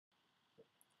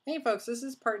Hey folks, this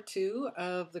is part two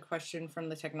of the question from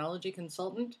the technology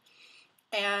consultant.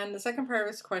 And the second part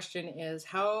of this question is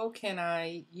how can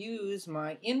I use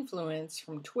my influence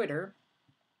from Twitter?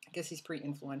 I guess he's pretty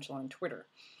influential on Twitter.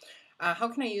 How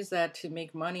can I use that to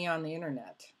make money on the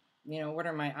internet? What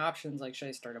are my options? Like, should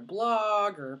I start a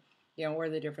blog or, what are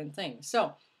the different things?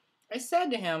 So I said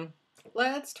to him,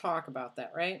 let's talk about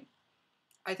that, right?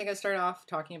 I think I started off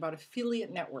talking about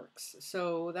affiliate networks.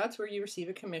 So that's where you receive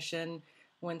a commission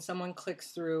when someone clicks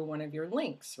through one of your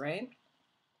links, right?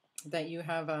 That you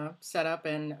have set up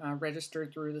and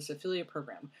registered through this affiliate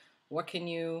program. What can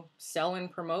you sell and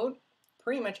promote?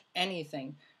 Pretty much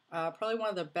anything. Probably one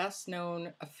of the best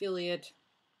known affiliate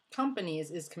companies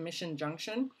is Commission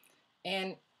Junction.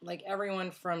 And like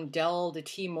everyone from Dell to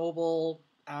T-Mobile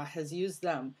has used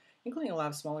them, including a lot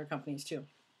of smaller companies too.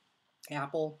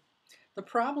 Apple. The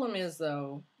problem is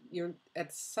though, you're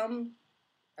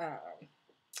uh,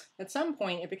 at some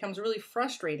point it becomes really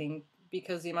frustrating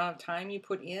because the amount of time you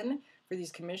put in for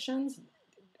these commissions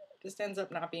just ends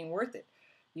up not being worth it.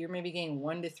 You're maybe getting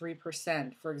 1 to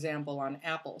 3%, for example, on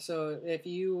Apple. So if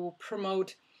you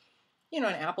promote, an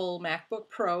Apple MacBook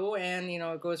Pro and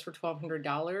it goes for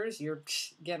 $1,200, you're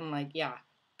getting like, yeah,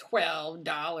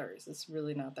 $12. It's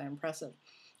really not that impressive.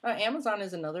 Amazon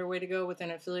is another way to go with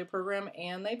an affiliate program,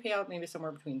 and they pay out maybe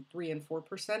somewhere between 3 and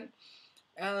 4%.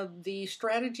 The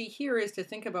strategy here is to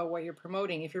think about what you're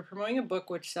promoting. If you're promoting a book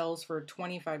which sells for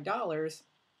 $25,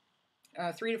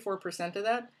 3 to 4% of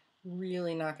that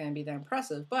really not going to be that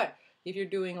impressive. But if you're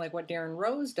doing like what Darren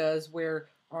Rose does, where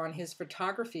on his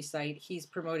photography site he's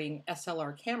promoting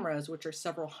SLR cameras, which are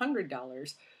several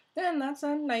 $100s, then that's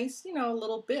a nice,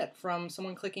 little bit from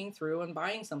someone clicking through and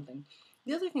buying something.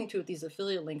 The other thing too with these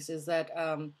affiliate links is that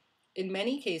in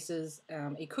many cases,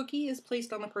 a cookie is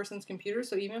placed on the person's computer.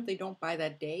 So even if they don't buy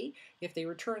that day, if they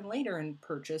return later and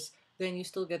purchase, then you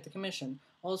still get the commission.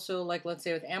 Also, like let's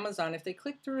say with Amazon, if they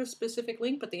click through a specific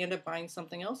link but they end up buying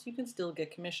something else, you can still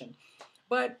get commission.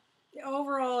 But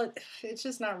overall, it's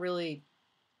just not really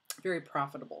very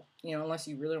profitable, unless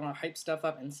you really want to hype stuff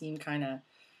up and seem kind of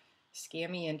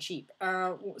scammy and cheap.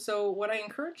 So what I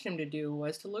encouraged him to do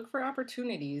was to look for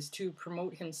opportunities to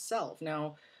promote himself.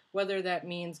 Now, whether that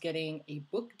means getting a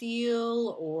book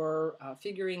deal or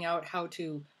figuring out how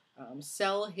to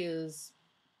sell his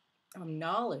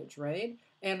knowledge, right?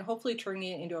 And hopefully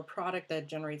turning it into a product that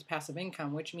generates passive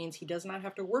income, which means he does not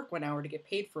have to work 1 hour to get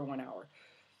paid for 1 hour.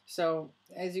 So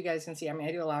as you guys can see,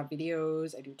 I do a lot of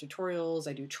videos, I do tutorials,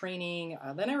 I do training,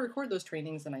 then I record those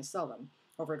trainings and I sell them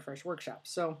over at Fresh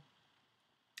Workshops. So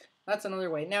that's another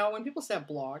way. Now, when people set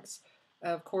blogs,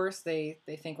 of course, they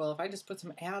think, well, if I just put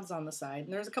some ads on the side,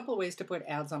 and there's a couple of ways to put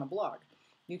ads on a blog.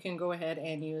 You can go ahead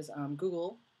and use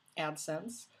Google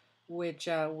AdSense, which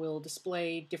will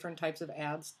display different types of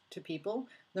ads to people.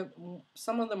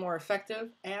 Some of the more effective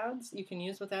ads you can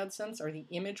use with AdSense are the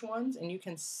image ones, and you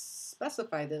can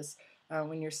specify this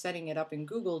when you're setting it up in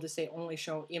Google to say only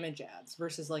show image ads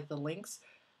versus like the links.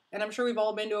 And I'm sure we've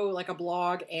all been to like a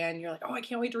blog and you're like, oh, I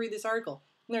can't wait to read this article.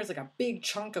 And there's like a big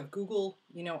chunk of Google,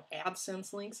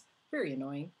 AdSense links. Very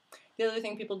annoying. The other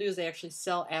thing people do is they actually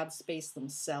sell ad space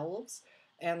themselves.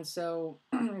 And so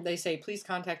they say, please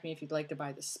contact me if you'd like to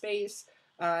buy the space.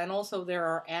 And also there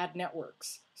are ad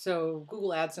networks. So Google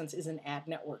AdSense is an ad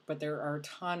network, but there are a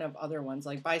ton of other ones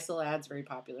like Buy Sell Ads, very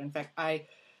popular. In fact,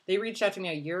 they reached out to me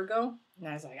a year ago, and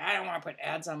I was like, I don't want to put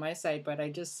ads on my site, but I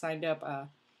just signed up a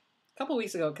couple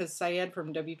weeks ago because Syed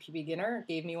from WP Beginner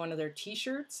gave me one of their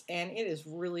t-shirts, and it is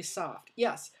really soft.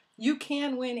 Yes, you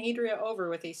can win Adria over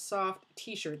with a soft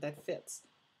t-shirt that fits,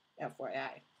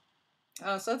 FYI.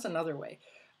 So that's another way.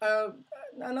 Uh,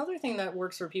 Another thing that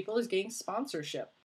works for people is getting sponsorship.